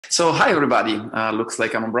So hi everybody, looks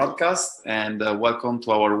like I'm on broadcast, and welcome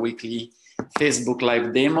to our weekly Facebook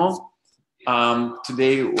Live demo.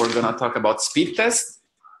 Today we're gonna talk about speed test,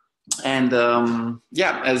 and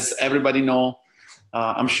yeah, as everybody know,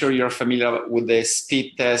 I'm sure you're familiar with the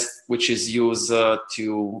speed test, which is used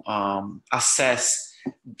to assess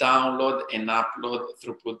download and upload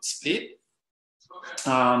throughput speed.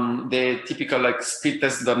 The typical like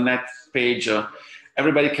speedtest.net page,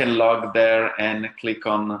 everybody can log there and click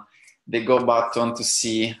on the go button to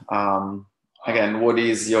see again what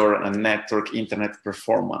is your network internet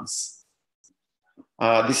performance.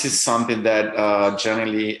 This is something that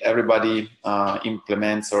generally everybody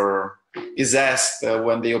implements or is asked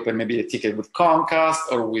when they open maybe a ticket with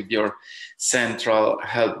Comcast or with your central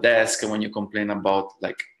help desk when you complain about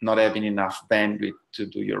like not having enough bandwidth to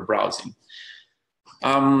do your browsing.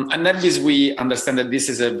 At NetBees, we understand that this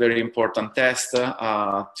is a very important test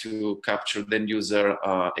to capture the end user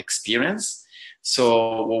experience.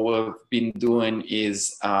 So what we've been doing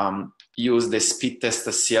is use the speed test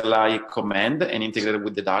CLI command and integrate it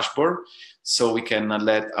with the dashboard, so we can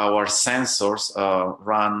let our sensors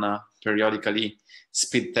run periodically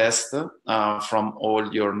speed test from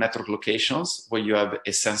all your network locations where you have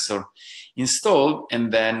a sensor installed, and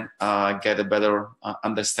then get a better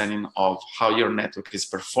understanding of how your network is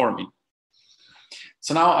performing.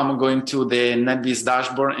 So now I'm going to the NetBees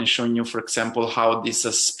dashboard and showing you, for example, how this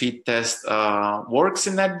speed test works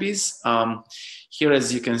in NetBees. Here,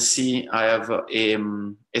 as you can see, I have a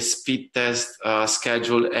speed test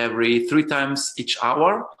scheduled every 3 times each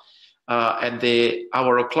hour. At the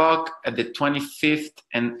hour o'clock, at the 25th,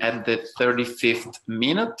 and at the 35th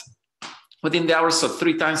minute within the hour, so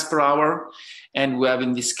 3 times per hour. And we have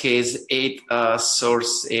in this case 8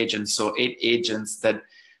 source agents, so 8 agents that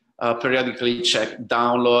periodically check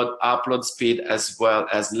download, upload speed, as well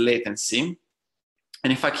as latency.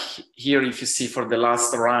 And in fact, here, if you see for the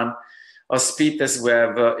last run of speed test, we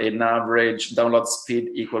have an average download speed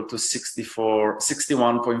equal to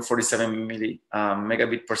 61.47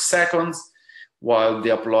 megabit per second, while the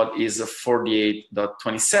upload is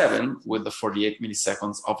 48.27 with the 48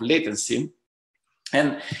 milliseconds of latency.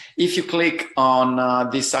 And if you click on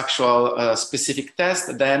this actual specific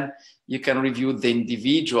test, then you can review the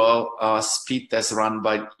individual speed tests run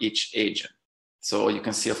by each agent. So you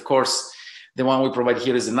can see, of course, the one we provide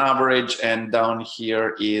here is an average, and down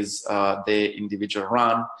here is the individual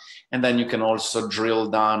run. And then you can also drill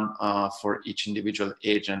down for each individual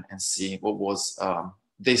agent and see what was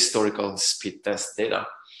the historical speed test data.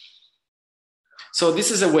 So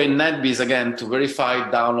this is a way in NetBees, again, to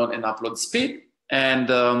verify download and upload speed. And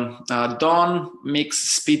Dawn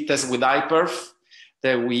mixed speed test with iPerf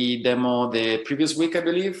that we demoed the previous week, I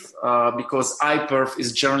believe, because iPerf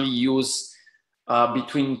is generally used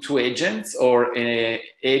between 2 agents or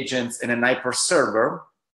agents and an iPerf server,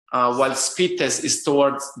 while speed test is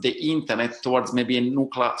towards the internet, towards maybe a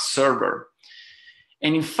Ookla server.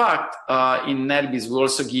 And in fact, in NetBees, we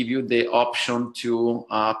also give you the option to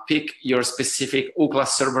pick your specific Ookla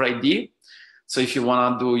server ID. So if you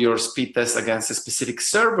want to do your speed test against a specific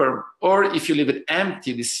server, or if you leave it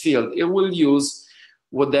empty, this field, it will use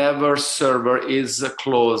whatever server is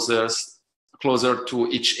closer to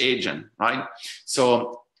each agent, right?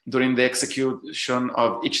 So during the execution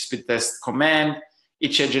of each speed test command,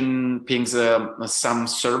 each agent pings some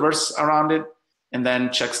servers around it, and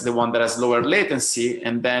then checks the one that has lower latency,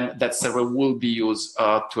 and then that server will be used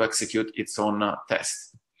to execute its own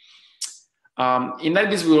test. In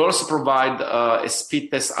NetBees, we will also provide a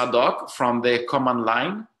speed test ad hoc from the command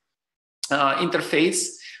line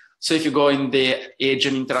interface. So if you go in the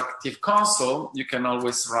agent interactive console, you can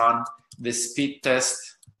always run the speed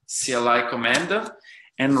test CLI command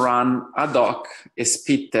and run ad hoc a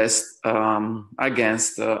speed test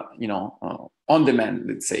against, on demand,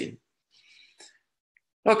 let's say.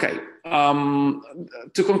 Okay,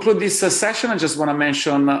 to conclude this session, I just want to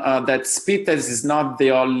mention that speed test is not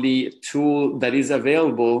the only tool that is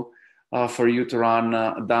available for you to run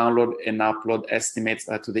download and upload estimates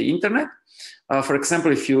to the internet. For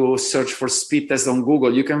example, if you search for speed test on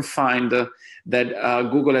Google, you can find that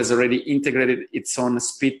Google has already integrated its own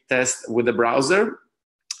speed test with the browser.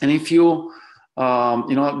 And if you,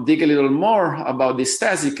 dig a little more about this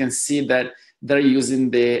test, you can see that they're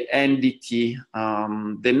using the NDT,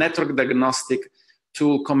 the Network Diagnostic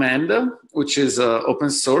Tool command, which is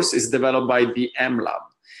open source, is developed by the MLab.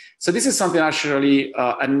 So this is something actually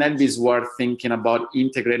at NetBees we're thinking about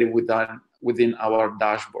integrating within our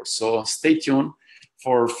dashboard. So stay tuned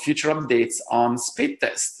for future updates on speed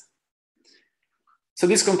test. So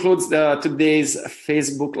this concludes today's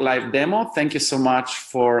Facebook Live demo. Thank you so much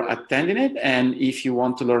for attending it. And if you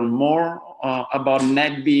want to learn more about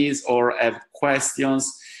NetBeans or have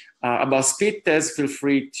questions about speed test, feel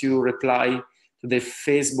free to reply to the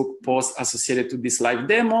Facebook post associated to this live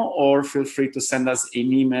demo, or feel free to send us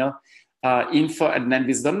an email,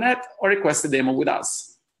 info@netbeans.net, or request a demo with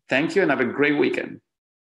us. Thank you and have a great weekend.